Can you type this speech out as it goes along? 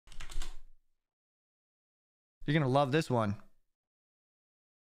You're gonna love this one.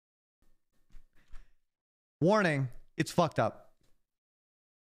 Warning, it's fucked up.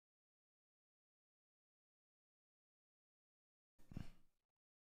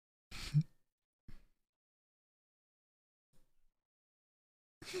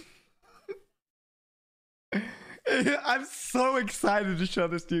 I'm so excited to show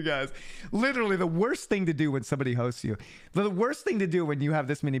this to you guys. Literally, the worst thing to do when somebody hosts you, the worst thing to do when you have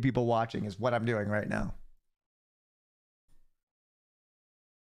this many people watching is what I'm doing right now.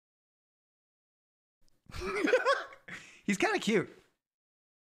 He's kind of cute.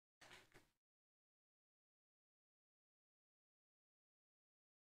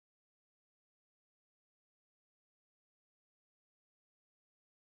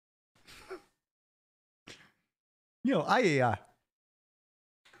 Yo, how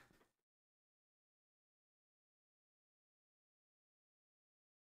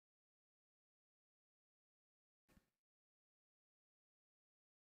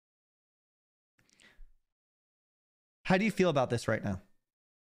do you feel about this right now?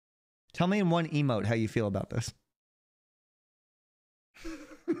 Tell me in one emote how you feel about this.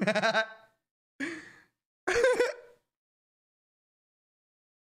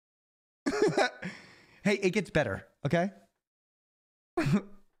 Hey, it gets better, okay?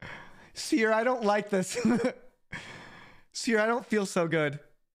 CYR, I don't like this. CYR, I don't feel so good.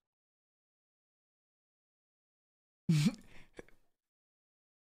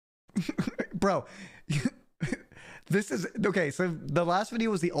 Bro, this is... Okay, so the last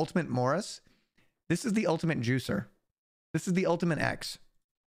video was the ultimate Morris. This is the ultimate juicer. This is the ultimate X.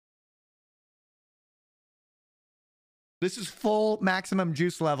 This is full maximum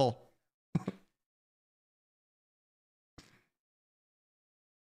juice level.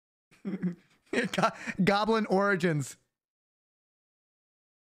 Goblin origins.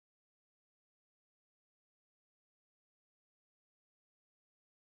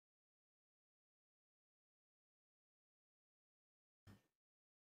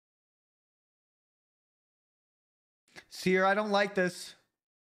 CYR, I don't like this.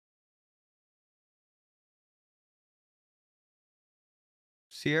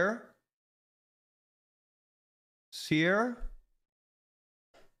 CYR? CYR?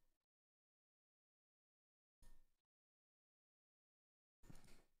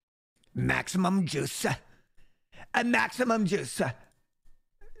 Maximum juice. A maximum juice. A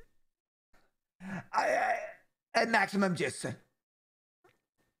maximum juice.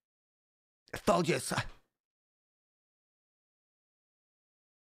 Full juice.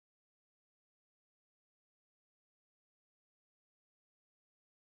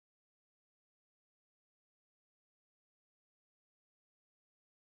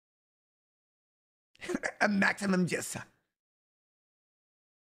 A maximum juice.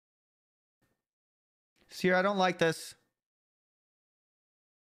 CYR, I don't like this.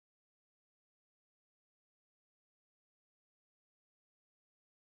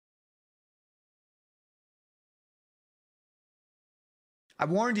 I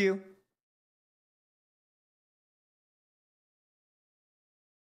warned you.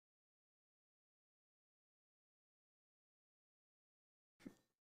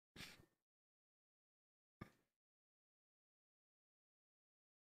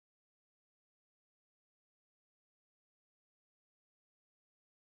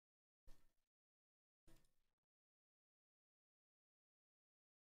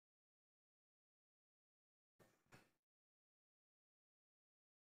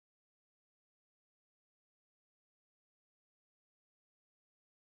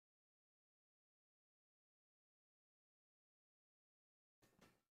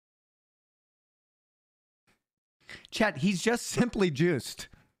 Chat, he's just simply juiced.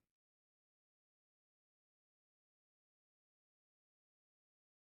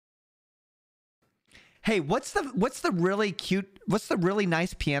 Hey, what's the really cute, what's the really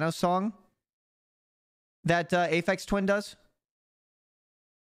nice piano song that Aphex Twin does?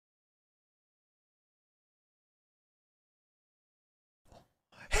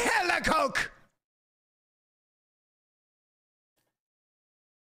 Hella Coke!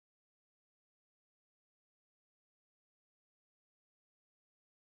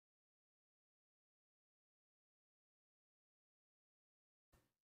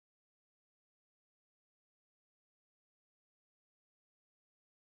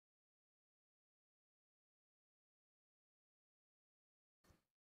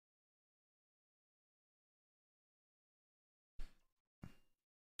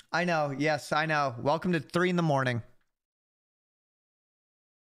 I know. Yes, I know. Welcome to 3 in the morning.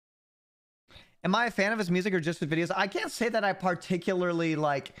 Am I a fan of his music or just his videos? I can't say that I particularly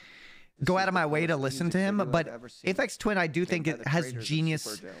like go out of my way to listen to him, but Aphex Twin, I do think it has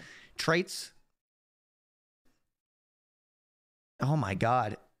genius traits. Oh my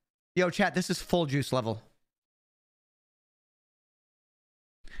God. Yo, chat, this is full juice level.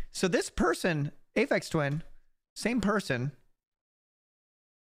 So this person, Aphex Twin, same person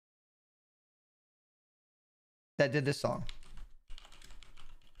that did this song.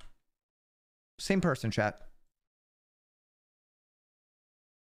 Same person, chat.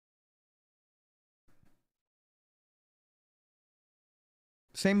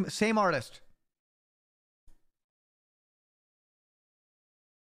 Same artist.